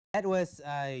That was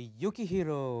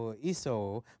Yukihiro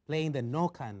Isso playing the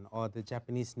nokan, or the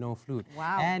Japanese no flute.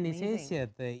 Wow, and amazing. it says here,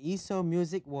 the Isso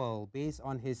music world based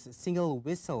on his single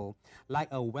whistle, like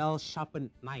a well-sharpened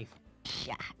knife.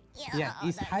 Yeah,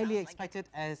 it's highly expected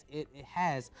as it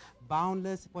has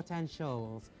boundless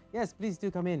potentials. Yes, please do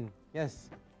come in. Yes.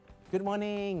 Good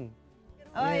morning.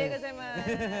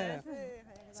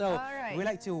 So, we'd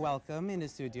like to welcome in the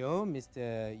studio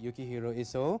Mr. Yukihiro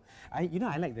Isso. I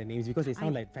like the names because they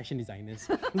sound like fashion designers.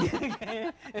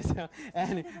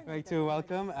 And we'd like to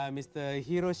welcome Mr.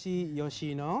 Hiroshi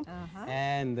Yoshino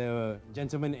and the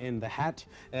gentleman in the hat,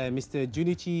 Mr.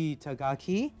 Junichi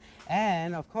Tagaki.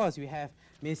 And of course, we have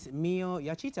Miss Mio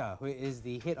Yachita, who is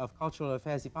the head of Cultural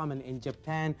Affairs Department in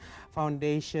Japan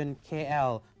Foundation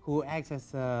KL, who acts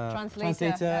as a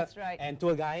translator That's right. and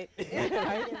tour guide. I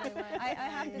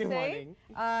have to say,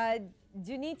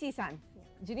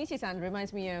 Junichi-san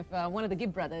reminds me of one of the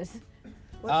Gibb brothers.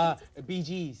 Bee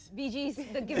Gees. Bee Gees,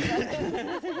 the Gibb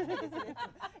brothers.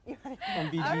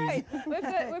 All right,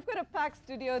 we've got a packed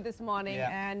studio this morning,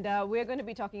 and we're going to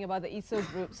be talking about the Isso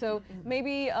Group. So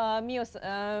maybe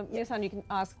Mio-san, you can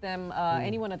ask them,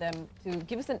 any one of them, to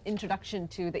give us an introduction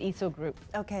to the Isso Group.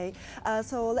 Okay,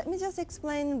 so let me just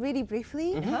explain really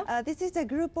briefly. This is a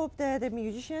group of the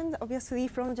musicians, obviously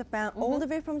from Japan, all the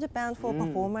way from Japan for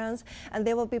performance, and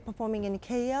they will be performing in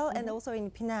KL and also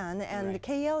in Penang. And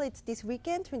KL, it's this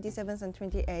weekend, 27th and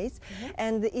 28th,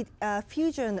 and it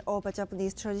fusion of a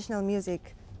Japanese traditional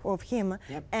music of him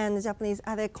and Japanese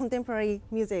other contemporary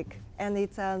music, and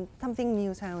it's something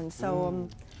new sound. So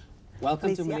welcome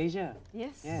please, to Malaysia.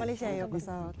 Yes. Malaysia,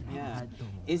 yokoso. Yeah.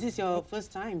 Is this your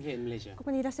first time here in Malaysia? こ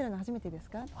こにいらっしゃるの初めてです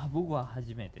か？僕は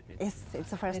初めてです。 Yes, it's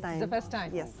the first time. It's the first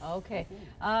time? Yes. Okay.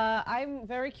 I'm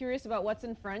very curious about what's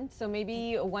in front, so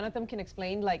maybe one of them can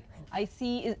explain, like, I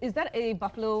see, is that a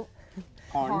buffalo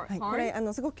Horn. はい、これ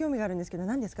すごく興味があるんですけど、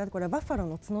何ですか？これはバッファロー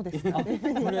の角ですか？これ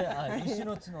牛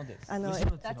の角です。あの、牛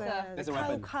の角。That's a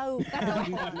weapon. cow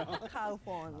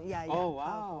horn. Yeah, yeah. Oh,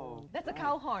 wow. That's a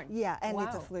cow horn. Yeah, and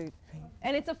it's a Wow. flute.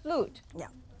 And it's a flute. Yeah.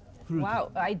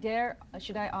 Wow.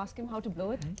 Should I ask him how to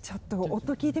blow it? ちょっと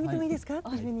音聞いてみてもいいですか？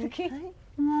初めに。 Okay. はい。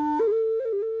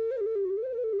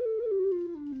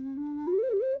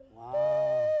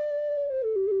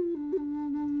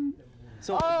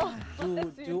 So,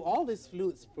 do all these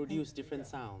flutes produce different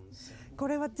sounds? こ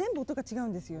れは全部音が違う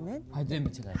んですよね。はい、全部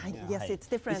違います。はい。Yes, it's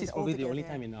different. This is probably the only altogether.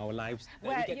 time in our lives that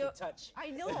Well, we get you- to touch. I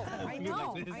know. I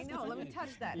know. Let me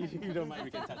touch that. You don't mind,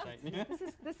 we can touch, right?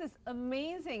 This is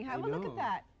amazing. Have a look at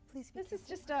that. Please be This is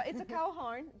just it's a cow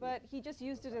horn, but he just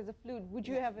used it as a flute. Would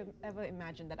you have ever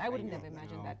imagined that? I wouldn't have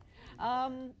imagined that.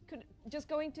 Just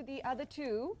going to the other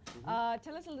two,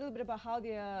 tell us a little bit about how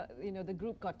the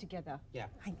group got together. Yeah.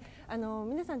 はい。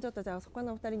皆さんちょっとじゃあ他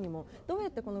のお二人にもどうや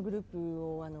ってこのグループ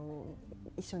を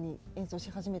一緒に演奏し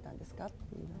始めたんですかっ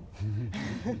ていう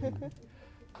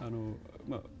の。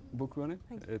まあ僕はね、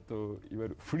いわゆ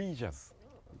るフリージャズ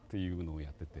っていうのをや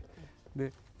ってて、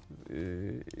で、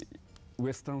ウ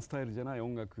エスタンスタイルじゃない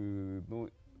音楽の、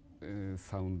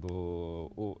サウンド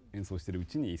を演奏しているう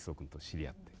ちに磯君と知り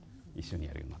合って一緒に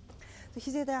やるようになった。So he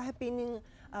said I have been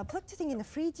practicing in the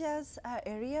free jazz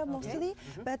area mostly,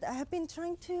 but I have been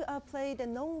trying to play the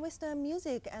non-Western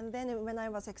music. And then when I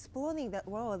was exploring that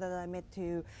world, that I met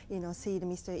to see the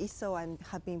Mr. Isso and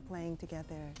have been playing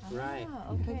together. Right.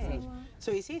 Okay.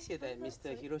 So it says here that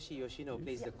Mr. Hiroshi Yoshino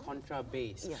plays the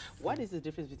contrabass. Yes. What is the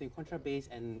difference between contrabass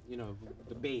and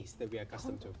the bass that we are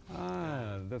accustomed to?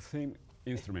 The same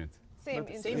instrument. Same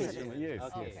Same instrument. instrument. Yes,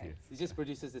 Okay. yes, yes. It just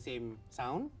produces the same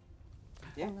sound.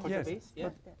 Yeah, Yes. contrabass.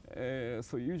 Yeah.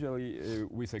 So usually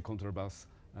we say contrabass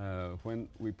when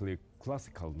we play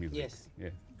classical music. Yes.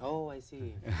 Yes. Oh, I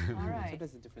see. All right. So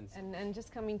that's the difference. And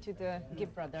just coming to the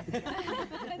Gibb brother,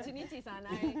 Junichi-san,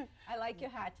 I like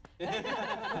your hat.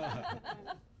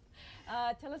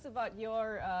 Tell us about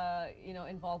your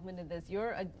involvement in this.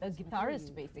 You're a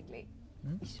guitarist, basically.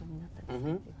 一緒になったんですか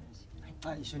っていう話。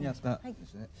はい。一緒にやったで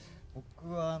すね。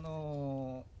僕は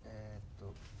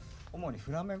主に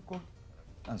フラメンコ、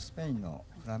スペインの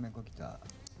フラメンコギター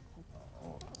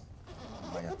を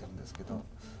やってるんですけど、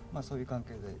まあそういう関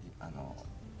係で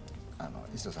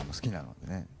磯さんも好きなので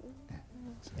ね。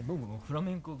僕もフラ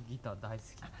メンコギター大好き。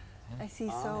I see.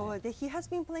 So he has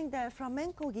been playing the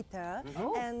flamenco guitar,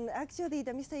 and actually,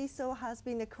 Mr. Isso has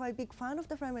been a quite big fan of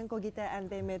the flamenco guitar, and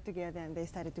they met together and they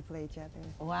started to play each other.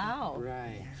 Wow.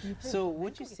 Right. So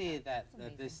would you say that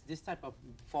this type of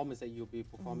performance that you'll be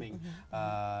performing,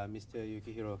 Mr.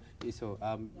 Yukihiro Isso,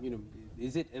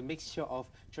 is it a mixture of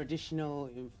traditional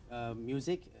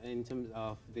music in terms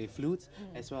of the flute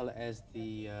as well as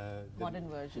the modern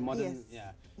version? Modern,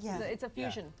 Yes. Yeah. So it's a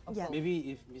fusion of both.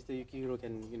 Maybe if Mr. Yukihiro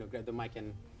can, grab the mic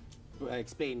and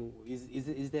explain,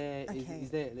 is there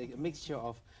like a mixture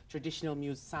of traditional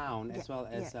music sound as well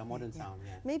as modern sound?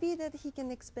 Yeah. Maybe that he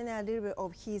can explain a little bit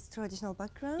of his traditional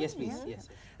background. Yes, please. Yes.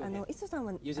 Go ahead. 磯さん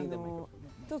は Using the microphone.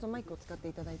 どうぞマイクを使って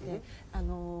いただいて、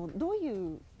どう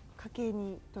いう家系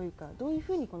にというか、どういう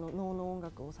ふうにこの能の音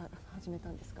楽を始めた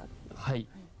んですか？はい。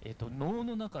能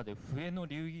の中で笛の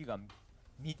流儀が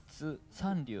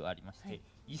3流ありまして、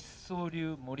一層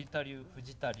流、森田流、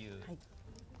藤田流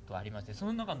とありまして、そ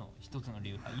の中の一つの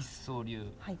流が一層流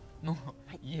の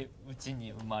うち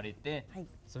に生まれて、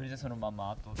それでそのま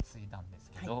ま後を継いだんです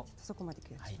けど。そこまでク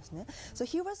リアしますね。So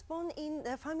he was born in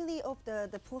the family of the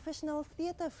professional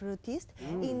theater flutist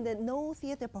in the no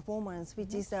theater performance,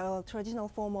 which is a traditional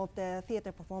form of the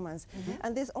theater performance.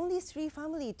 And there's only 3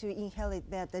 families to inherit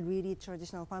that the really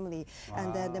traditional family,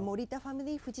 and the Morita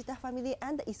family, Fujita family,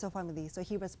 and the Isso family. So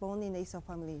he was born in the Isso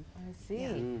family. I see.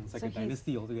 It's like a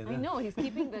dynasty altogether. I know, he's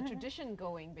keeping the tradition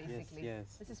going, basically.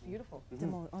 Yes. This is beautiful. で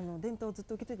も伝統をずっ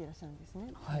と受け継いでいらっしゃるんです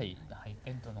ね。はい、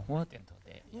伝統の方は伝統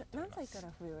で。何歳から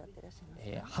笛をやっていらっしゃい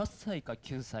ますか？ 8歳か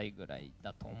9歳ぐらい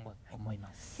だと思い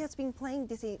ます。 He has been playing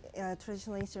this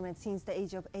traditional instrument since the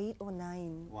age of 8 or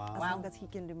 9, Wow. as long as he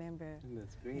can remember.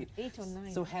 That's great. 8 or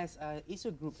 9. So has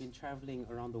Isso Group been traveling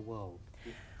around the world?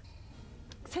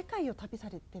 世界を旅さ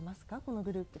れてますか、この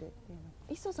グループで？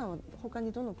磯さんは他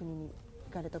にどの国に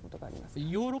行かれたことがありますか？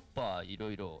ヨーロッパいろ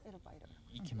いろ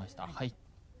行きました。はい。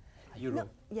 Europe.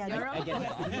 Yeah,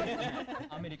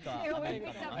 America.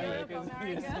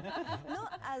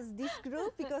 not as this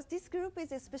group, because this group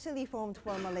is especially formed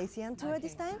for Malaysian tour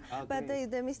this time. But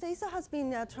the Mr. Isso has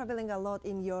been traveling a lot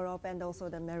in Europe and also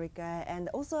the America, and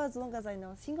also, as long as I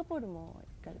know, Singapore も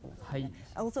行かれてます。はい。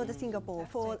 Also the Singapore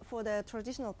for the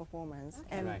traditional performance.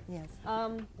 And yes.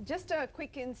 Just a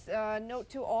quick note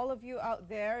to all of you out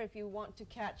there, if you want to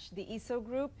catch the Isso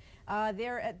Group,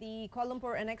 they're at the Kuala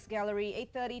Lumpur NX Gallery,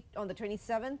 8:30 on the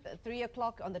 27th, 3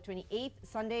 o'clock on the 28th,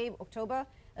 Sunday, October.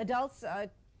 Adults,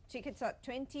 tickets are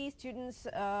 20, students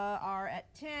are at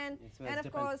 10. And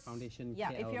of course, if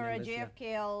you're a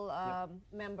JFKL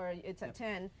member, it's at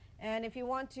 10. And if you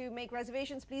want to make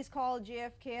reservations, please call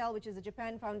JFKL, which is the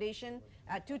Japan Foundation,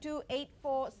 at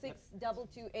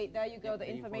 22846228. There you go. The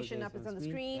information up is on the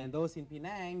screen. And those in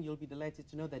Penang, you'll be delighted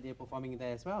to know that they're performing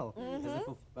there as well.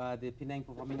 The Penang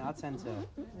Performing Arts Center.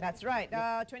 That's right.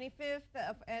 25th,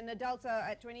 and adults are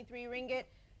at 23 ringgit.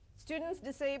 Students,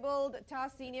 disabled,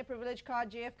 TAS Senior Privilege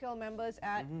Card, JFKL members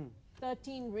at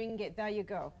 13 ringgit. There you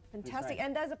go. Fantastic. Right.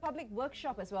 And there's a public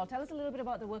workshop as well. Tell us a little bit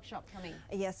about the workshop coming.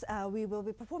 Yes, we will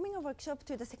be performing a workshop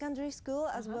to the secondary school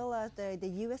as well as the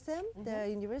USM, the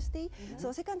university.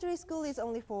 So secondary school is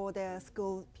only for the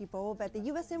school people, but the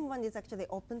USM one is actually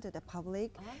open to the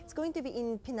public. It's going to be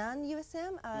in Penang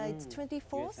USM. It's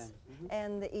 24th,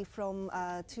 and from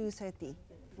 2:30.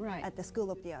 Right. At the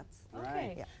School of the Arts.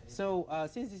 Right. Yeah. So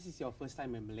since this is your first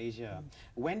time in Malaysia,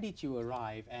 when did you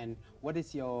arrive and what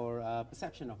is your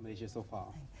perception of Malaysia so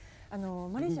far? マ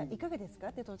レーシアいかがですか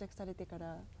って到着されてか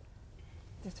ら。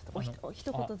じゃあちょっとお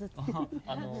一言ずつ。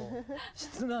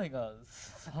室内が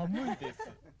寒いです。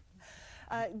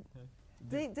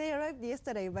They arrived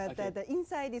yesterday, but the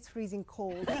inside is freezing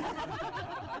cold.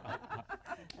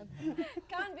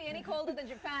 Can't be any colder than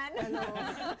Japan.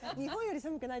 日本より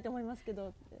寒くないと思いますけ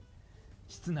ど。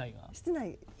室内が。室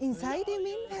内 inside you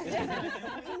mean?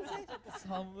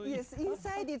 寒い。 Yes,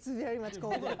 inside it's very much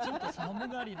cold. ちょっと寒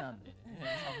がりなんでね。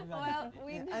Well,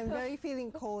 I'm very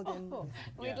feeling cold and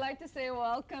we'd like to say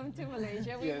welcome to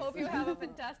Malaysia. We hope you have a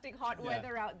fantastic hot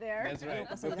weather out there. That's right.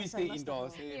 So please stay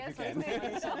indoors if Yes, you can.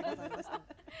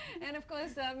 And of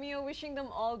course, Mio, wishing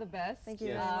them all the best. Thank you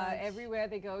very much. Everywhere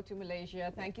they go to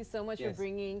Malaysia. Thank you so much for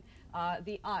bringing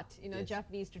the art,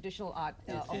 Japanese traditional art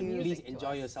of And music please to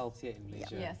enjoy us. yourselves here in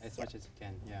Malaysia as much as you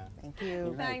can. Yeah. Thank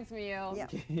you. Thanks, Mio. Yeah.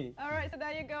 All right, so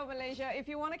there you go, Malaysia. If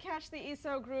you want to catch the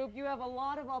Isso Group, you have a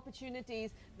lot of opportunities.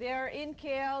 They're in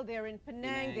KL, they're in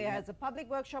Penang. There is a public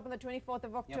workshop on the 24th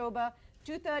of October.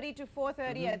 2:30 to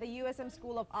 4:30 at the USM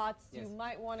School of Arts. You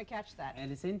might want to catch that. And at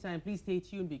the same time, please stay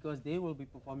tuned because they will be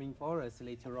performing for us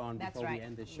later on before we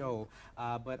end the show.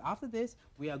 But after this,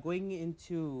 we are going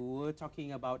into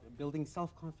talking about building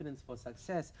self-confidence for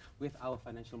success with our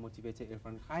financial motivator,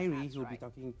 Irfan Khairi, who will be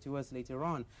talking to us later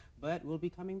on. But we'll be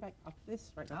coming back after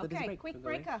this, right after this break. Quick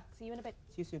breaker. See you in a bit.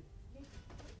 See you soon.